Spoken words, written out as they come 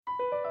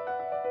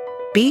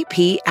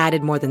BP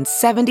added more than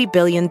 $70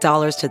 billion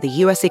to the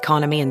U.S.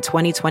 economy in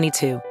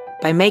 2022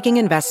 by making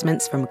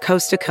investments from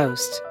coast to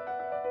coast.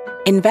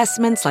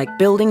 Investments like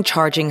building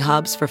charging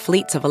hubs for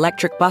fleets of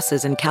electric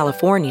buses in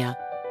California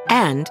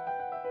and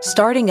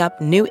starting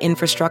up new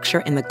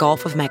infrastructure in the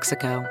Gulf of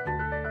Mexico.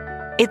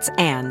 It's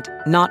and,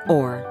 not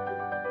or.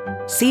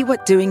 See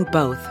what doing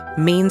both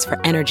means for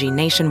energy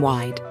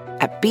nationwide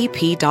at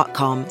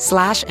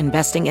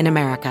bp.com/investing in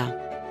America.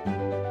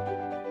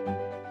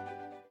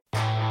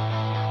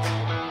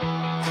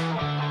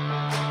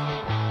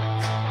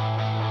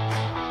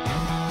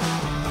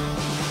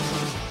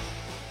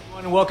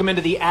 Welcome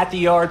into the At the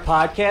Yard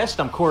podcast.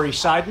 I'm Corey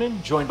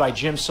Seidman, joined by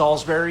Jim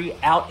Salisbury,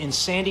 out in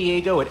San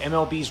Diego at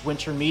MLB's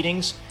winter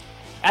meetings.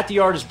 At the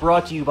Yard is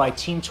brought to you by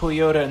Team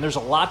Toyota, and there's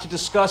a lot to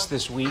discuss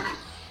this week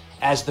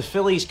as the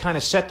Phillies kind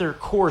of set their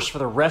course for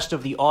the rest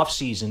of the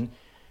offseason.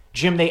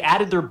 Jim, they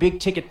added their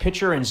big-ticket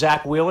pitcher in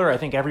Zach Wheeler. I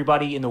think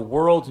everybody in the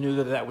world knew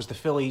that that was the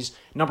Phillies'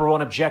 number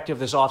one objective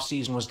this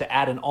offseason was to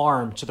add an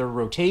arm to their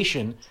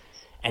rotation.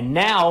 And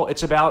now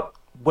it's about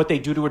what they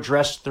do to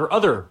address their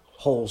other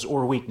holes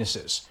or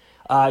weaknesses.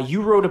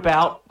 You wrote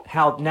about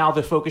how now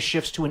the focus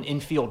shifts to an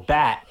infield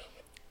bat.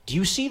 Do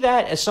you see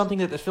that as something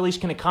that the Phillies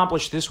can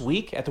accomplish this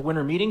week at the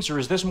winter meetings, or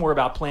is this more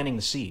about planting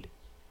the seed?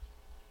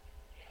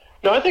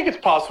 No, I think it's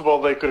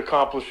possible they could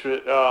accomplish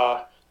it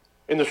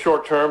in the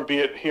short term, be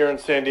it here in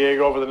San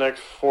Diego over the next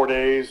 4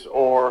 days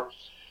or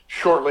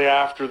shortly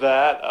after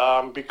that,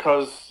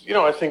 because,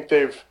 I think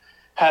they've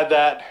had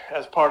that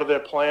as part of their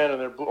plan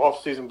and their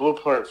off-season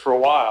blueprint for a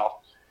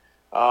while,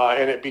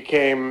 and it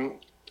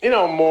became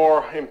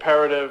more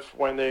imperative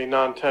when they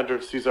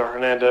non-tendered Cesar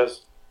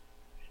Hernandez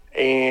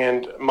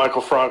and Michael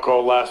Franco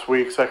last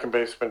week, second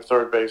baseman,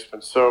 third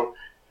baseman. So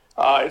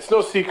it's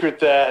no secret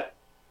that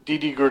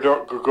Didi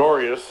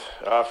Gregorius,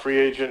 free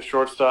agent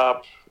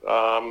shortstop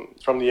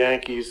from the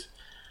Yankees,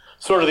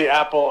 sort of the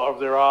apple of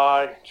their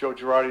eye. Joe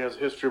Girardi has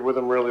history with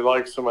him, really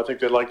likes him. I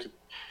think they liked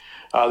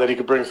that he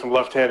could bring some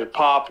left-handed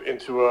pop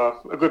into a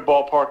good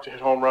ballpark to hit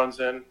home runs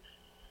in,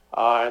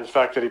 and the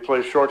fact that he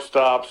plays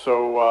shortstop.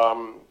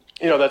 So,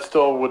 that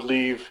still would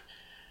leave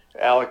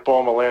Alec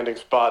Bohm a landing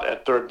spot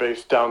at third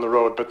base down the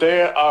road. But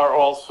they are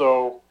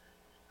also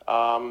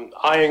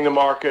eyeing the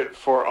market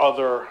for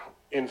other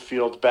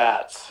infield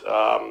bats,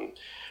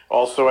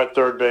 also at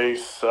third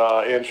base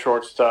and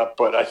shortstop.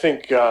 But I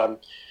think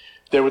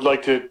they would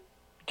like to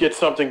get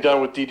something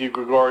done with Didi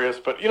Gregorius.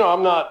 But,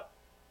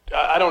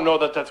 I don't know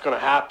that that's going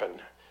to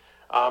happen.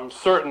 I'm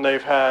certain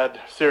they've had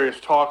serious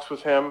talks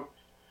with him,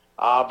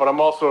 but I'm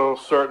also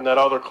certain that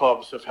other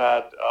clubs have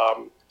had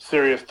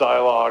serious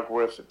dialogue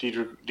with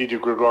Didi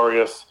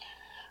Gregorius.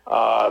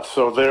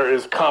 So there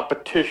is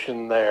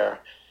competition there.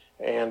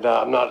 And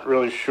I'm not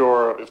really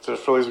sure if the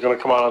Phillies are going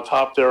to come out on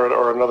top there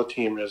or another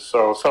team is.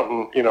 So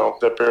something,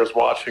 that bears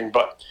watching.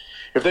 But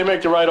if they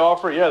make the right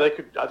offer, yeah, they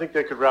could. I think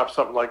they could wrap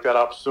something like that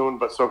up soon,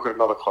 but so could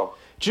another club.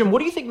 Jim, what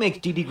do you think makes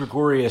Didi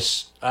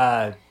Gregorius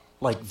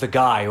like the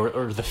guy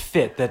or the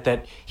fit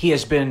that he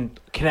has been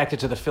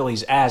connected to the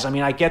Phillies as? I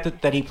mean, I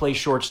get that he plays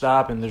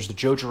shortstop and there's the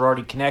Joe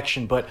Girardi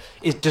connection, but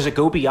does it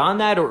go beyond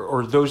that, or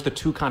are those the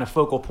two kind of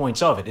focal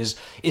points of it? Is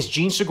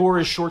Gene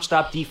Segura's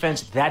shortstop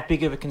defense that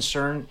big of a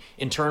concern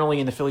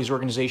internally in the Phillies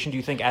organization, do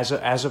you think, as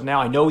of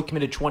now? I know he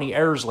committed 20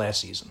 errors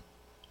last season.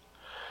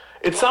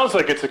 It sounds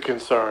like it's a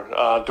concern.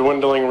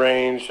 Dwindling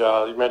range,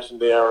 you mentioned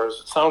the errors.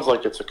 It sounds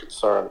like it's a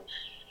concern.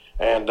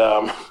 And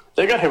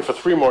they got him for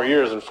 3 more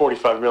years and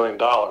 $45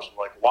 million. I'm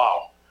like,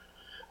 wow.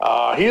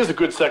 He is a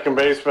good second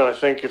baseman. I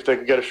think if they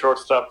can get a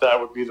shortstop, that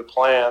would be the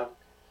plan.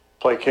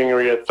 Play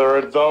Kingery at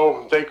third,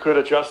 though they could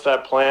adjust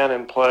that plan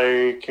and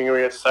play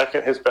Kingery at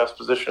second. His best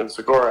position,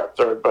 Segura at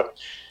third. But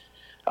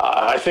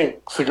I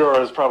think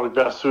Segura is probably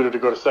best suited to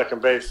go to second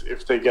base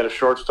if they get a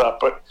shortstop.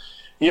 But,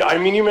 yeah, I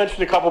mean, you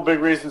mentioned a couple big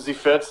reasons he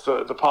fits,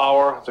 the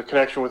power, the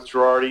connection with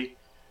Girardi.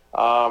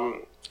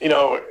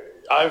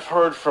 I've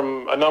heard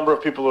from a number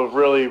of people who have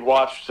really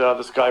watched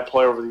this guy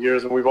play over the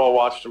years, and we've all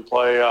watched him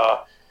play.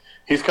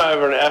 He's kind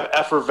of an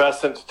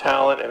effervescent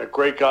talent and a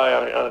great guy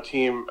on a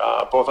team,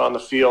 both on the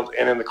field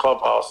and in the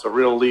clubhouse, a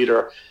real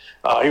leader.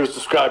 He was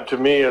described to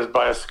me as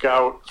by a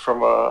scout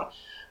from a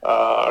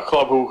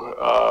club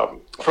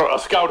from a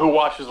scout who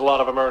watches a lot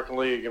of American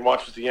League and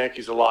watches the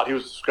Yankees a lot. He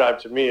was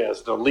described to me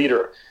as the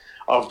leader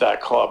of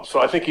that club.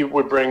 So I think he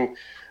would bring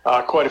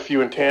quite a few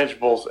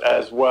intangibles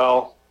as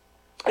well.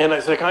 And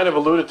as I kind of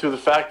alluded to, the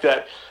fact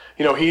that,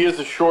 he is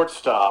a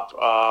shortstop,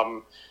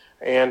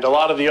 and a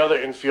lot of the other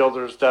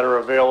infielders that are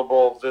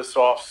available this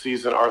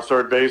offseason are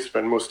third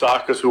basemen.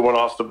 Moustakas, who went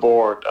off the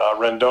board,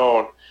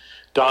 Rendon,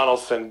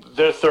 Donaldson,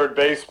 they're third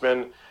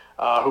basemen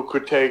who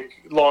could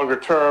take longer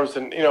terms.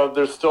 And,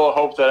 there's still a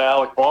hope that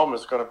Alec Bohm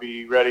is going to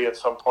be ready at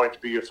some point to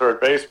be your third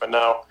baseman.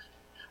 Now,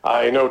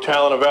 I know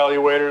talent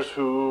evaluators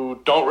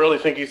who don't really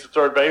think he's a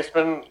third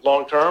baseman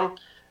long term.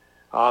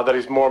 That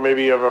he's more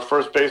maybe of a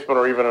first baseman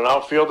or even an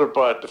outfielder,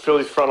 but the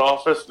Phillies front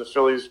office, the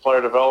Phillies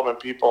player development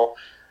people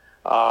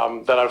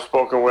that I've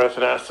spoken with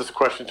and asked this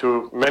question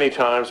to many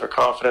times are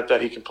confident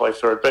that he can play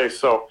third base.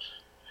 So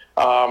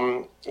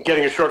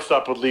getting a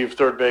shortstop would leave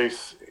third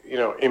base,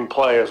 in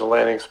play as a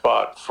landing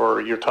spot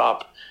for your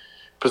top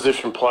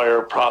position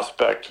player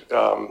prospect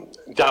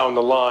down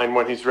the line.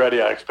 When he's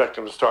ready, I expect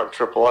him to start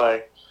in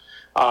AAA,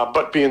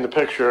 but be in the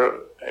picture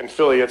in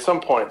Philly at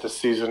some point this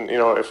season.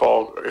 If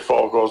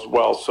all goes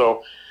well.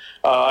 So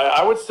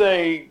I would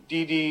say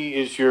Didi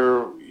is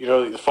your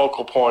the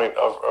focal point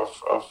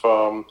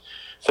of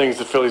things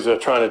the Phillies are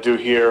trying to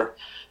do here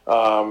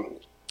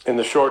in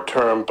the short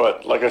term.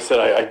 But like I said,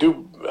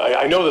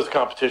 I know there's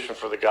competition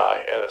for the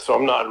guy, and so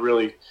I'm not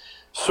really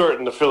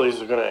certain the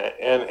Phillies are going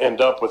to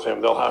end up with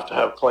him. They'll have to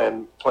have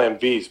plan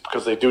Bs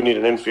because they do need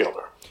an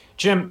infielder.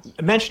 Jim,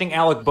 mentioning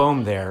Alec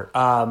Boehm there,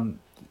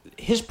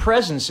 his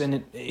presence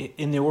in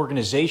the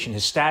organization,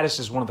 his status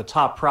as one of the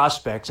top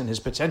prospects, and his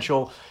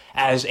potential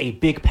as a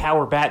big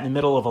power bat in the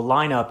middle of a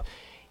lineup,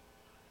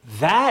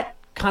 that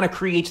kind of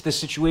creates the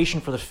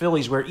situation for the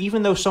Phillies where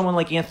even though someone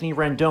like Anthony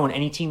Rendon,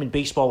 any team in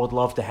baseball would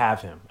love to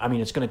have him. I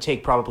mean, it's going to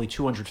take probably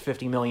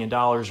 $250 million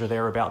or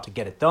thereabout to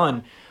get it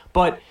done,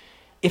 but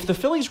if the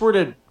Phillies were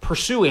to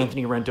pursue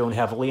Anthony Rendon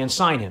heavily and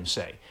sign him,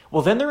 say,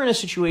 well, then they're in a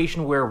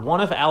situation where one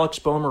of Alex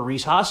Boehm or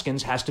Rhys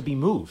Hoskins has to be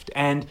moved.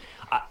 And,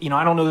 I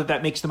don't know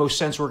that makes the most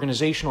sense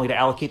organizationally to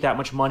allocate that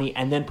much money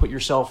and then put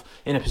yourself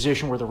in a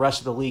position where the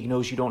rest of the league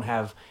knows you don't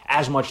have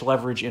as much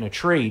leverage in a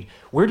trade.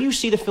 Where do you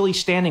see the Phillies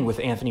standing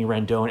with Anthony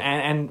Rendon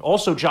and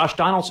also Josh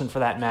Donaldson for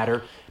that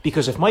matter?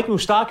 Because if Mike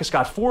Moustakas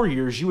got 4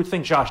 years, you would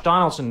think Josh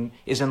Donaldson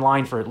is in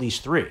line for at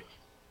least 3.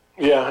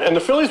 Yeah, and the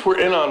Phillies were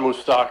in on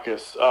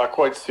Moustakas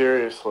quite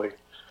seriously.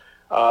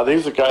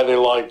 He's a guy they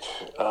liked.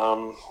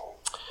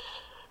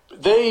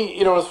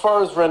 As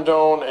far as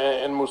Rendon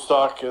and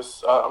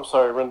Moustakas,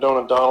 Rendon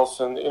and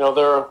Donaldson,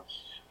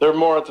 they're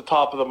more at the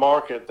top of the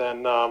market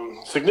than,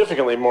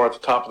 significantly more at the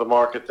top of the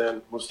market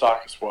than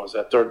Moustakas was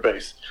at third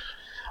base.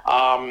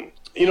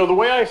 The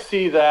way I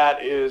see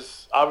that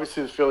is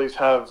obviously the Phillies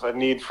have a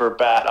need for a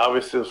bat.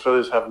 Obviously the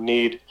Phillies have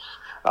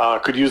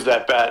could use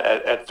that bat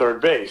at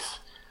third base.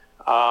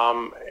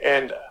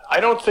 And I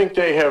don't think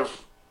they have,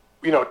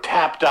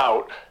 tapped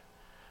out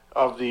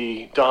of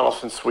the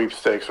Donaldson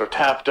sweepstakes or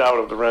tapped out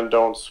of the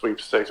Rendon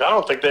sweepstakes. I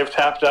don't think they've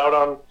tapped out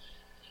on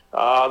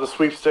the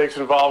sweepstakes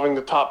involving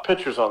the top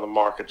pitchers on the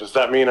market. Does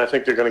that mean I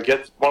think they're going to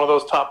get one of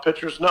those top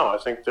pitchers? No, I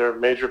think their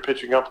major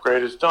pitching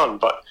upgrade is done.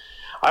 But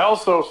I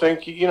also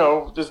think,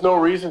 there's no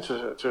reason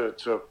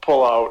to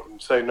pull out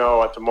and say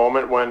no at the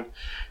moment when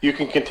you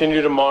can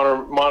continue to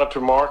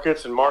monitor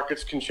markets, and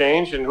markets can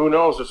change, and who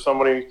knows if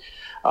somebody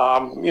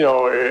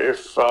if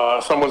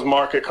someone's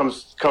market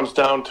comes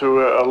down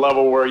to a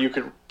level where you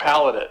could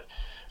pallet it.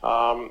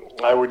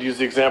 I would use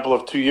the example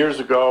of 2 years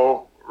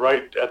ago,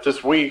 right at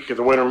this week at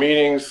the winter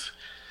meetings,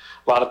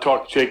 a lot of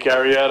talk Jake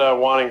Arrieta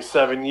wanting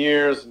 7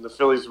 years, and the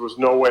Phillies, there was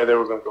no way they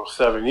were going to go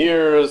 7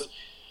 years.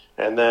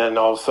 And then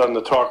all of a sudden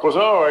the talk was,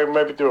 I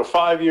maybe do a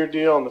 5-year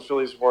deal, and the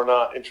Phillies were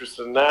not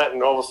interested in that.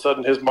 And all of a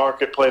sudden his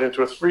market played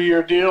into a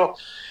 3-year deal,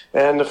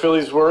 and the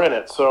Phillies were in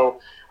it.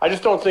 So I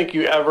just don't think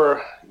you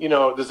ever,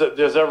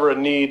 there's ever a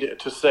need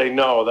to say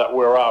no, that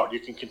we're out. You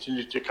can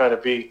continue to kind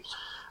of be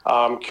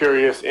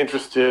curious,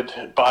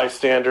 interested,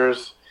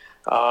 bystanders,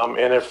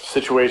 and if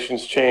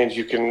situations change,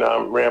 you can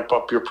ramp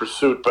up your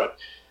pursuit. But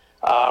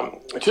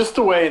just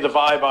the way the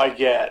vibe I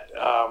get,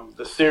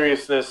 the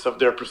seriousness of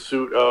their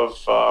pursuit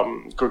of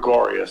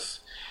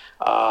Gregorius,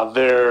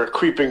 they're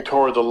creeping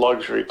toward the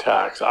luxury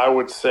tax. I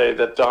would say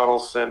that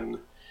Donaldson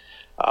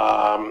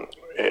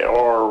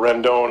or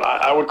Rendon,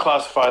 I would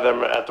classify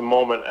them at the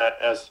moment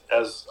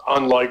as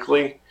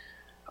unlikely,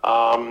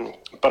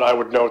 but I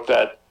would note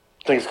that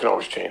things can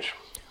always change.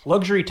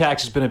 Luxury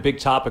tax has been a big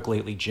topic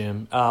lately,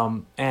 Jim.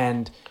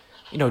 And,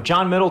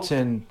 John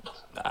Middleton,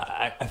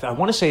 I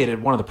want to say it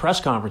at one of the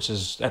press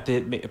conferences,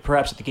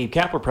 perhaps at the Gabe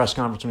Kapler press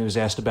conference when he was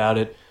asked about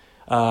it,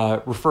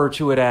 referred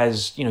to it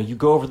as, you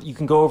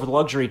can go over the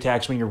luxury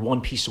tax when you're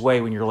one piece away,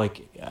 when you're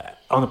like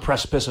on the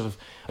precipice of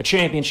a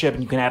championship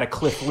and you can add a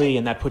Cliff Lee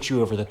and that puts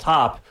you over the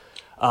top.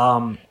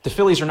 The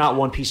Phillies are not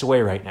one piece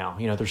away right now.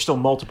 There's still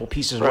multiple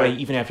pieces away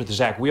even after the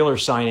Zach Wheeler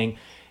signing.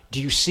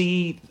 Do you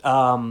see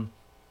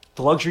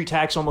the luxury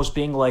tax almost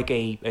being like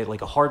a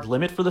hard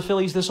limit for the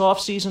Phillies this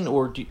offseason?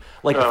 Or do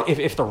no.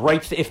 if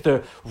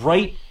the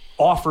right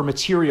offer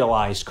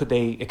materialized, could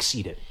they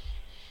exceed it?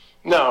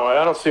 No,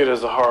 I don't see it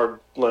as a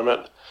hard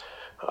limit.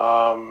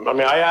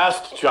 I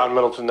asked John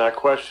Middleton that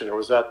question. It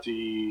was at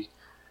the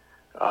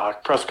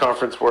press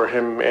conference where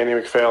Andy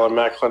McPhail, and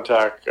Matt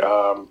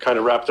Klentak kind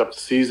of wrapped up the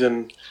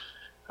season,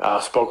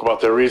 spoke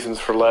about their reasons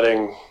for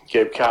letting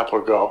Gabe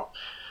Kapler go.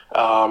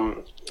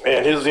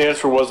 And his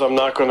answer was, I'm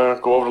not going to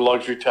go over the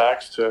luxury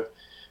tax to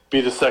be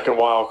the second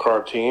wild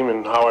card team.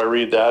 And how I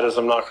read that is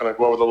I'm not going to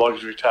go over the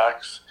luxury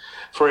tax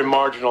for a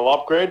marginal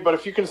upgrade. But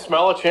if you can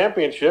smell a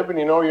championship and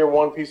you're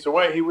one piece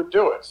away, he would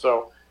do it.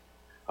 So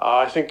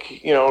I think,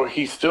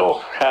 he still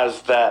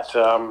has that.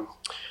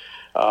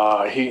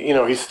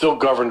 He's still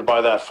governed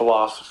by that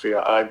philosophy,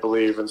 I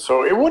believe. And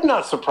so it would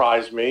not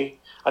surprise me.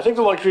 I think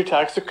the luxury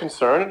tax is a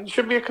concern. It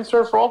should be a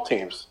concern for all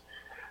teams.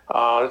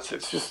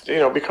 It's just,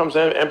 becomes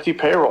empty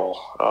payroll.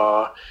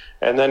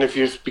 And then if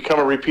you become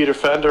a repeat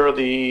offender,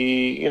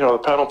 the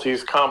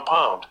penalties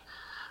compound.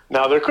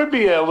 Now, there could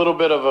be a little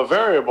bit of a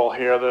variable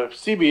here. The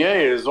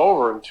CBA is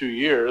over in 2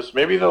 years.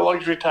 Maybe the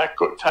luxury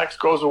tax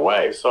goes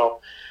away.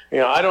 So,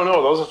 I don't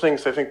know. Those are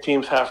things I think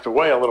teams have to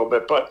weigh a little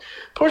bit. But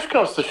push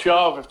comes to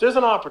shove. If there's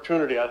an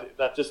opportunity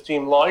that this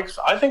team likes,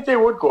 I think they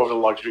would go over the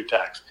luxury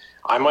tax.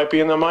 I might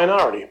be in the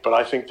minority, but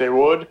I think they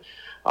would.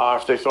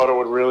 If they thought it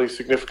would really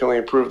significantly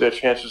improve their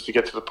chances to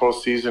get to the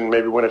postseason,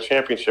 maybe win a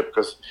championship,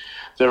 because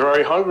they're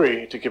very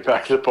hungry to get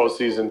back to the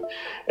postseason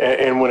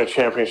and win a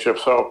championship.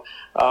 So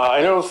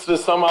I know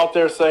there's some out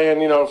there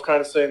saying,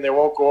 kind of saying they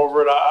won't go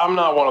over it. I'm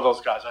not one of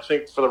those guys. I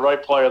think for the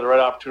right player, the right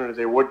opportunity,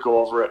 they would go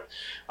over it,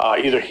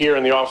 either here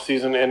in the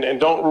offseason and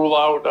don't rule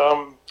out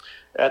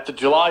at the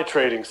July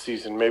trading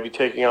season, maybe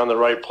taking on the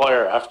right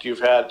player after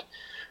you've had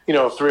 3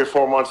 or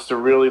 4 months to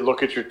really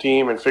look at your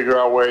team and figure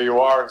out where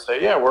you are and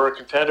say, yeah, we're a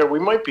contender. We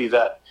might be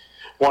that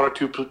 1 or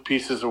 2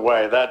 pieces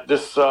away. That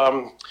this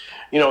taking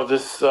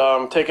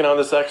on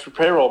this extra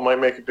payroll might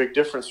make a big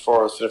difference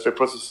for us. And if it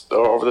puts us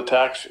over the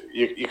tax,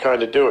 you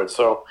kind of do it.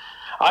 So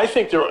I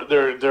think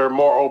they're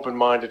more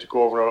open-minded to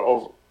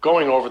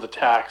going over the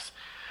tax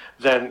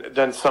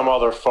than some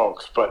other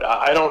folks. But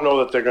I don't know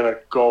that they're going to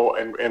go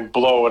and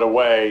blow it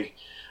away.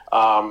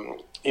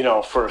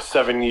 For a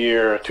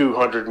 7-year,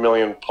 $200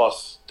 million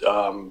plus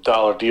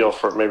dollar deal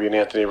for maybe an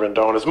Anthony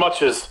Rendon. As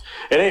much as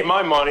it ain't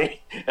my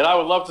money, and I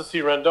would love to see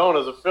Rendon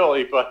as a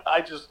Philly, but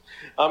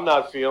I'm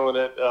not feeling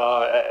it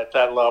at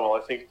that level.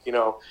 I think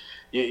you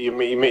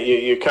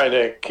kind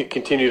of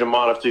continue to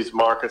monitor these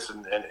markets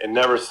and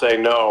never say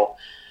no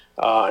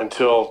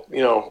until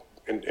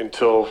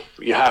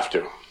you have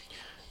to.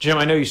 Jim,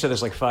 I know you said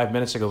this like 5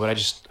 minutes ago,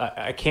 but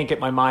I can't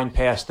get my mind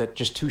past that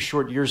just 2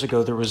 short years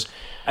ago, there was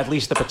at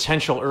least the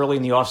potential early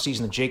in the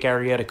offseason that Jake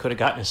Arrieta could have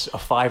gotten a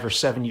 5 or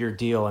 7 year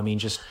deal. I mean,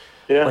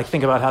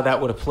 think about how that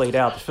would have played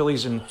out. The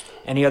Phillies and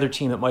any other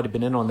team that might have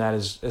been in on that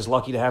is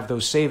lucky to have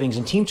those savings.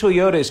 And Team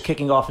Toyota is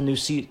kicking off a new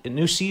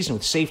season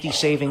with safety,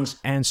 savings,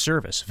 and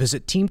service.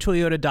 Visit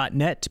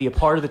teamtoyota.net to be a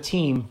part of the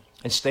team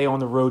and stay on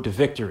the road to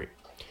victory.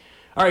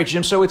 All right,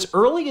 Jim, so it's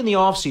early in the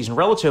offseason,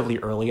 relatively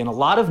early, and a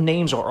lot of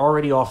names are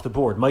already off the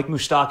board. Mike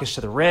Moustakas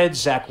to the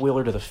Reds, Zach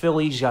Wheeler to the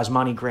Phillies,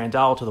 Yasmani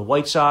Grandal to the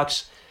White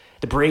Sox.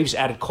 The Braves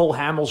added Cole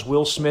Hamels,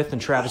 Will Smith, and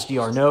Travis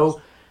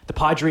d'Arnaud. The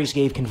Padres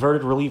gave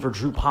converted reliever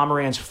Drew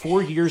Pomeranz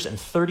 4 years and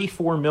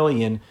 $34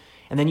 million.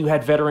 And then you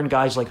had veteran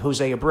guys like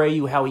Jose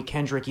Abreu, Howie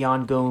Kendrick,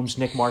 Yan Gomes,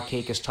 Nick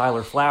Markakis,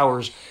 Tyler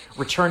Flowers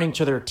returning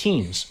to their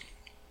teams.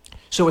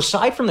 So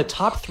aside from the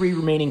top 3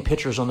 remaining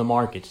pitchers on the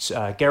market,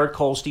 Garrett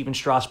Cole, Steven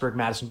Strasburg,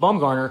 Madison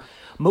Bumgarner,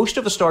 most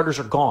of the starters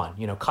are gone.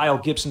 Kyle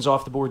Gibson's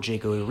off the board,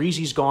 Jake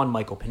Odorizzi's gone,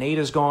 Michael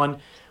Pineda's gone,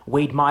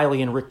 Wade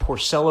Miley and Rick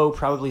Porcello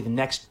probably the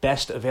next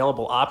best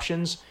available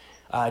options.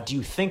 Do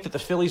you think that the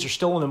Phillies are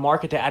still in the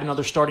market to add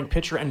another starting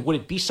pitcher, and would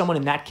it be someone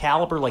in that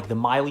caliber like the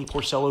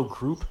Miley-Porcello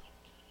group?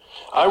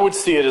 I would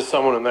see it as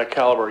someone in that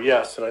caliber,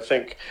 yes, and I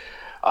think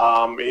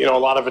a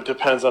lot of it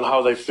depends on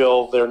how they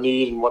fill their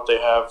need and what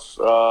they have.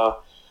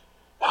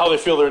 How they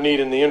feel their need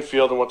in the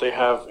infield and what they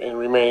have in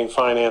remaining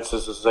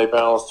finances as they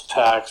balance the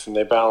tax and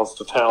they balance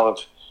the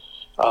talent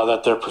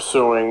that they're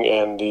pursuing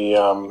and the,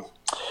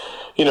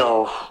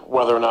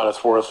 whether or not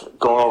it's worth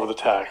going over the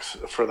tax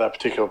for that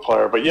particular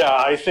player. But yeah,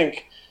 I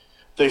think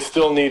they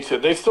still need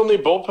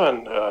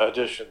bullpen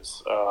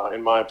additions.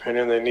 In my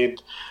opinion,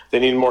 they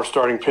need more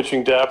starting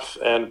pitching depth,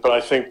 but I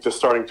think the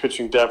starting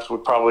pitching depth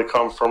would probably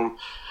come from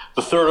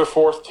the 3rd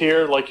or 4th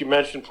tier, like you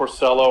mentioned,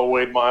 Porcello,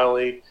 Wade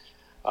Miley.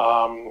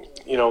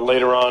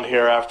 Later on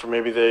here after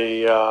maybe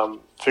they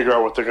figure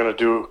out what they're going to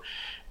do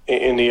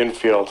in the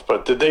infield.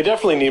 But they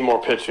definitely need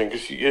more pitching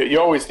because you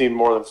always need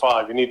more than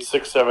 5. You need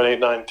 6, 7, 8,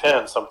 9,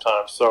 10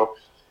 sometimes. So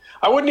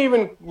I wouldn't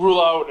even rule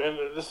out, and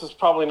this is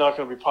probably not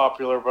going to be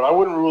popular, but I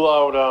wouldn't rule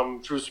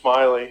out Drew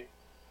Smyly,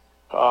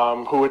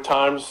 who at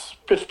times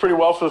pitched pretty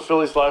well for the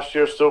Phillies last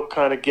year, still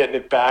kind of getting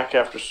it back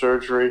after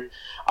surgery.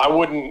 I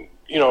wouldn't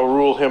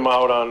rule him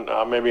out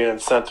on maybe an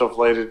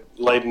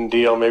incentive-laden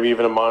deal, maybe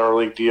even a minor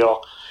league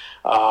deal.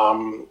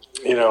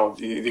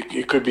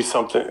 It could be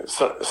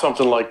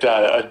something like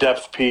that, a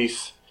depth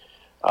piece.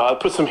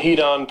 Put some heat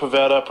on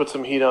Pivetta, put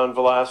some heat on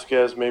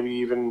Velasquez, maybe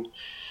even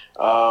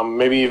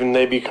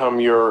they become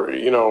your,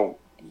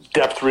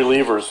 depth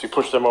relievers. You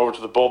push them over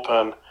to the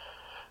bullpen.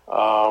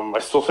 I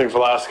still think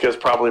Velasquez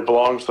probably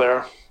belongs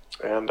there.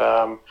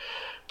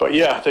 But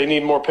yeah, they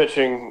need more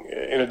pitching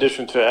in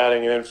addition to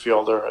adding an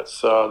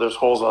infielder. There's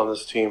holes on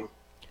this team.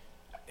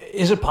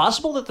 Is it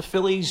possible that the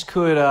Phillies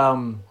could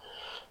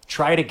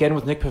try it again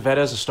with Nick Pivetta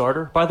as a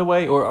starter, by the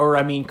way? Or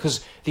I mean,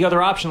 because the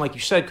other option, like you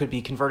said, could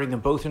be converting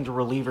them both into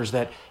relievers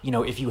that,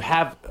 if you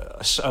have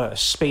a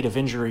spate of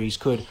injuries,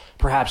 could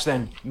perhaps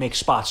then make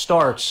spot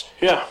starts.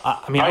 Yeah.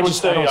 I would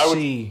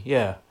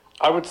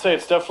say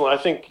it's definitely, I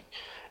think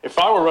if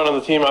I were running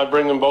the team, I'd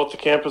bring them both to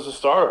camp as a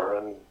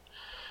starter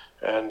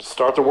and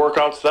start the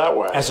workouts that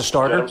way. As a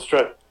starter?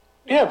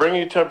 Yeah,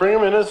 bring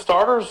them in as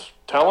starters.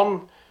 Tell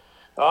them,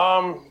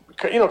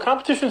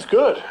 competition's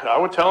good. I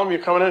would tell them,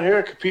 you're coming in here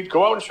and compete.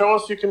 Go out and show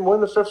us you can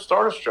win the fifth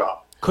starter's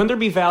job. Couldn't there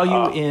be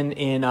value in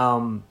and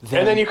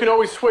then you can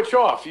always switch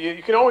off.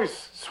 You can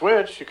always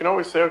switch. You can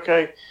always say,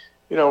 okay,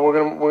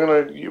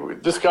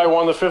 this guy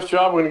won the fifth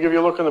job. We're gonna give you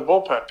a look in the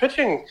bullpen.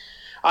 Pitching,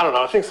 I don't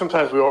know. I think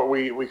sometimes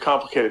we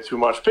complicate it too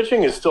much.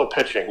 Pitching is still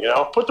pitching.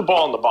 Put the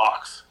ball in the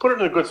box, put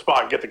it in a good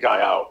spot, and get the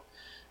guy out.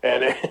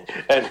 And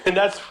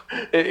that's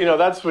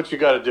what you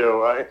got to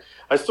do.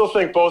 I still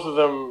think both of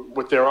them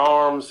with their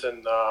arms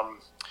and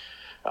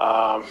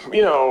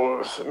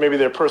maybe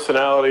their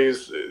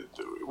personalities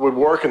would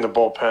work in the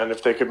bullpen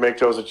if they could make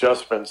those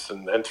adjustments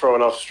and throw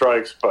enough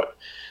strikes. But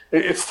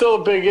it's still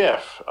a big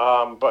if.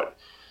 But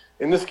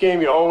in this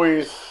game, you're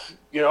always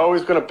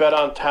going to bet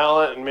on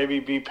talent and maybe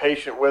be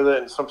patient with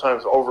it, and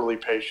sometimes overly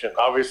patient.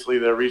 Obviously,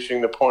 they're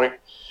reaching the point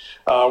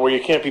where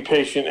you can't be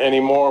patient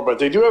anymore. But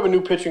they do have a new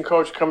pitching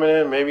coach coming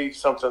in. Maybe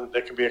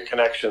there could be a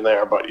connection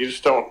there. But you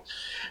don't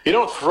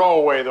throw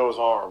away those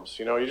arms.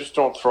 You just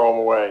don't throw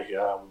them away.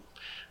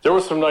 There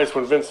were some nights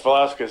when Vince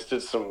Velasquez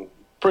did some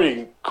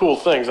pretty cool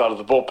things out of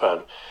the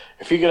bullpen.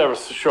 If he could ever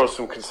show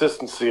some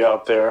consistency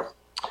out there,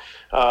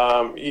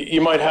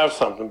 you might have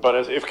something.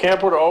 But if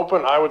camp were to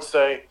open, I would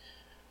say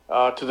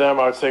to them,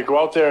 go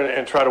out there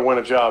and try to win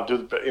a job.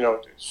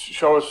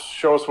 Show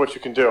us what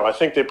you can do. I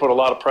think they put a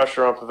lot of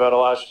pressure on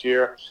Pivetta last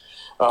year,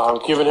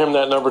 giving him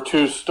that number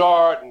 2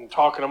 start and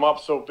talking him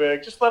up so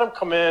big. Just let him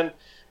come in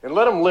and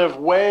let him live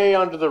way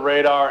under the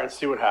radar and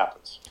see what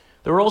happens.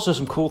 There were also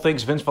some cool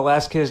things Vince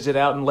Velasquez did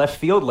out in left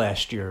field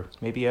last year.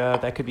 Maybe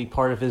that could be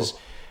part of his,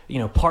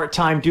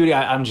 part-time duty.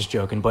 I'm just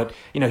joking, but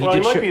he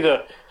might be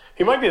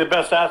the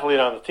best athlete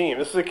on the team.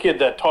 This is a kid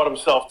that taught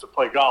himself to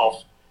play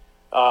golf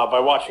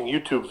by watching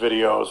YouTube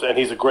videos, and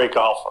he's a great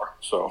golfer.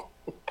 So,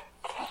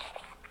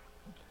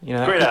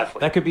 great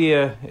athlete. That could be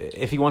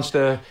if he wants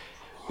to.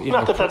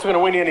 Not that that's going to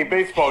win you any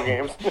baseball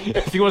games.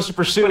 If he wants to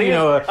pursue,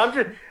 I'm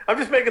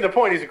just making the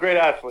point. He's a great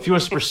athlete. If he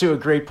wants to pursue a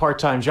great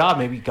part-time job,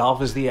 maybe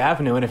golf is the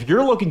avenue. And if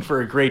you're looking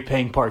for a great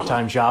paying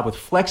part-time job with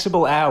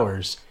flexible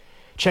hours,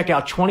 check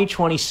out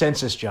 2020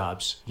 Census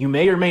Jobs. You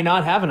may or may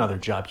not have another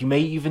job. You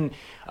may even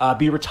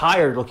be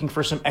retired looking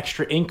for some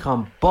extra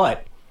income,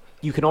 but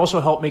you can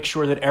also help make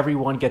sure that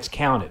everyone gets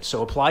counted.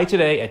 So apply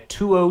today at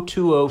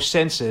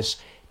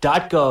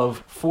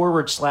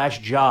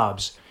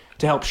 2020census.gov/jobs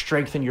to help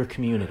strengthen your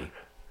community.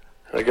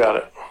 I got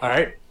it. All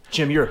right.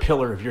 Jim, you're a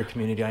pillar of your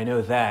community. I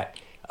know that.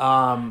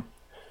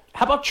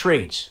 How about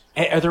trades?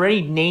 Are there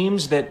any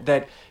names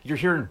that you're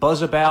hearing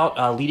buzz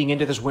about leading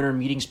into this winter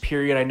meetings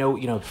period? I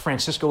know,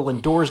 Francisco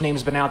Lindor's name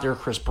has been out there,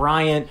 Chris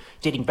Bryant,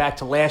 dating back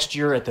to last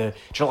year at the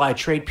July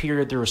trade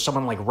period. There was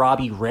someone like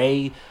Robbie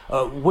Ray.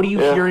 What are you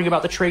hearing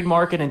about the trade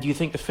market, and do you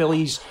think the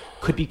Phillies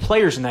could be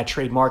players in that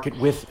trade market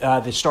with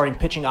the starting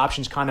pitching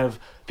options kind of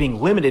being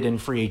limited in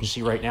free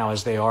agency right now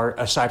as they are,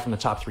 aside from the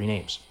top 3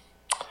 names?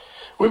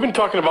 We've been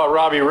talking about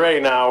Robbie Ray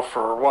now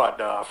for,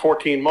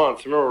 14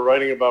 months. I remember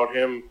writing about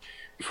him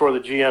before the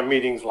GM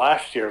meetings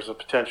last year as a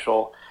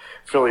potential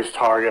Phillies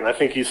target. And I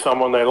think he's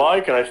someone they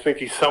like, and I think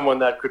he's someone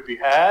that could be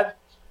had.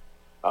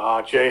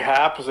 Jay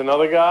Happ is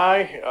another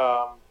guy.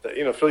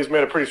 Phillies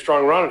made a pretty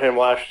strong run at him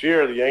last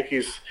year. The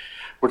Yankees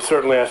would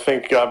certainly, I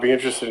think, be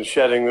interested in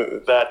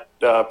shedding that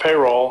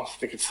payroll. I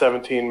think it's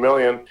 $17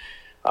 million.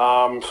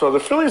 So the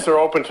Phillies are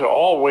open to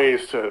all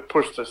ways to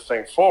push this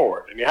thing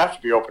forward, and you have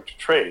to be open to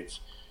trades.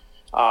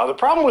 The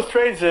problem with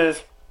trades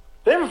is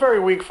they have a very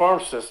weak farm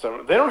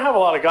system. They don't have a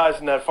lot of guys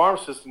in that farm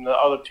system that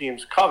other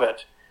teams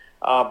covet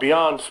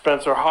beyond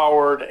Spencer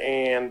Howard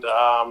and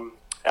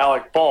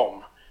Alec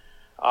Boehm.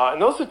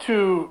 And those are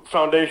 2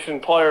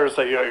 foundation players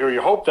that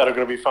you hope that are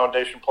going to be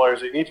foundation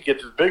players that you need to get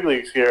to the big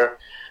leagues here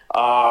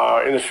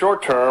in the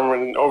short term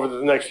and over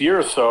the next year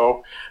or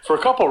so for a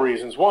couple of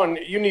reasons. One,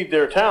 you need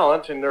their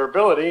talent and their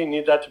ability. You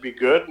need that to be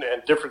good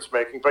and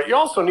difference-making. But you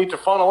also need to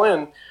funnel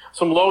in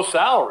some low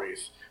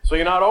salaries. So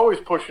you're not always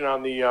pushing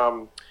on the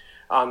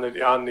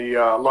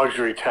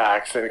luxury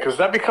tax, and because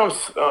that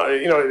becomes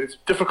it's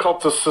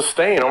difficult to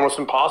sustain, almost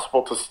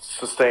impossible to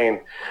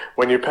sustain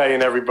when you're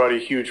paying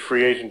everybody huge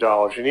free agent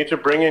dollars. You need to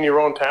bring in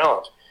your own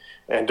talent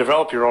and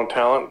develop your own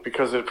talent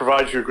because it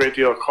provides you a great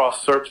deal of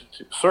cost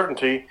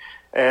certainty,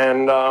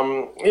 and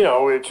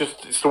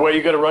it's the way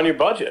you got to run your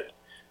budget.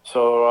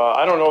 So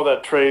I don't know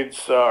that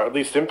trades, or at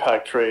least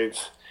impact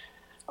trades,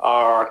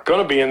 are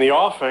going to be in the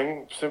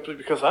offing simply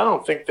because I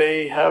don't think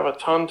they have a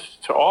ton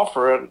to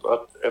offer,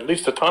 at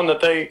least a ton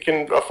that they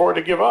can afford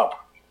to give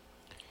up.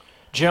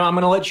 Jim, I'm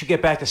going to let you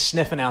get back to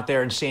sniffing out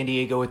there in San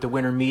Diego at the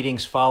winter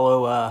meetings.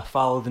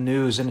 Follow the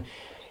news. And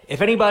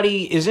if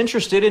anybody is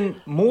interested in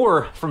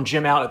more from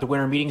Jim out at the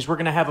winter meetings, we're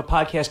going to have a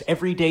podcast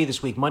every day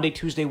this week, Monday,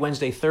 Tuesday,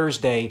 Wednesday,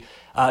 Thursday,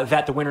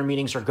 that the winter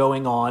meetings are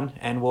going on.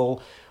 And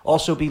we'll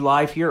also be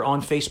live here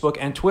on Facebook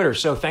and Twitter.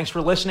 So thanks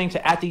for listening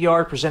to At the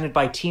Yard, presented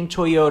by Team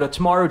Toyota.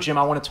 Tomorrow, Jim,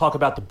 I want to talk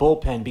about the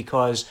bullpen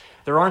because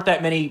there aren't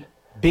that many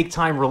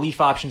big-time relief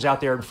options out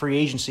there in free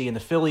agency, and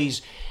the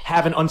Phillies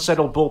have an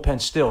unsettled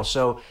bullpen still.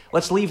 So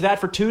let's leave that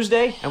for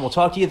Tuesday, and we'll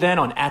talk to you then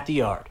on At the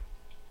Yard.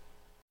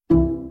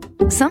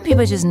 Some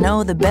people just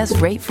know the best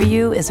rate for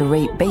you is a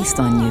rate based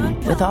on you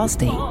with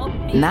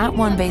Allstate, not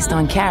one based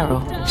on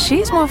Carol.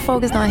 She's more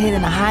focused on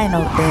hitting a high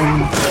note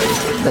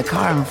than the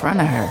car in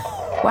front of her.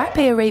 Why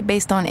pay a rate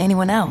based on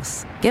anyone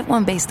else? Get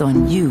one based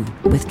on you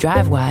with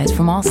DriveWise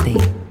from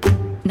Allstate.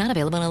 Not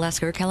available in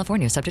Alaska or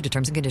California, subject to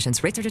terms and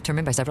conditions. Rates are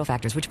determined by several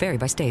factors, which vary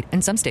by state.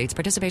 In some states,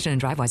 participation in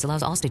DriveWise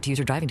allows Allstate to use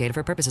your driving data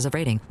for purposes of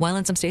rating. While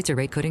in some states, your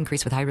rate could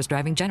increase with high-risk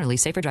driving. Generally,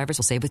 safer drivers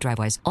will save with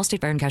DriveWise.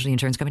 Allstate Fire and Casualty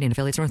Insurance Company and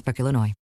affiliates, Northbrook, Illinois.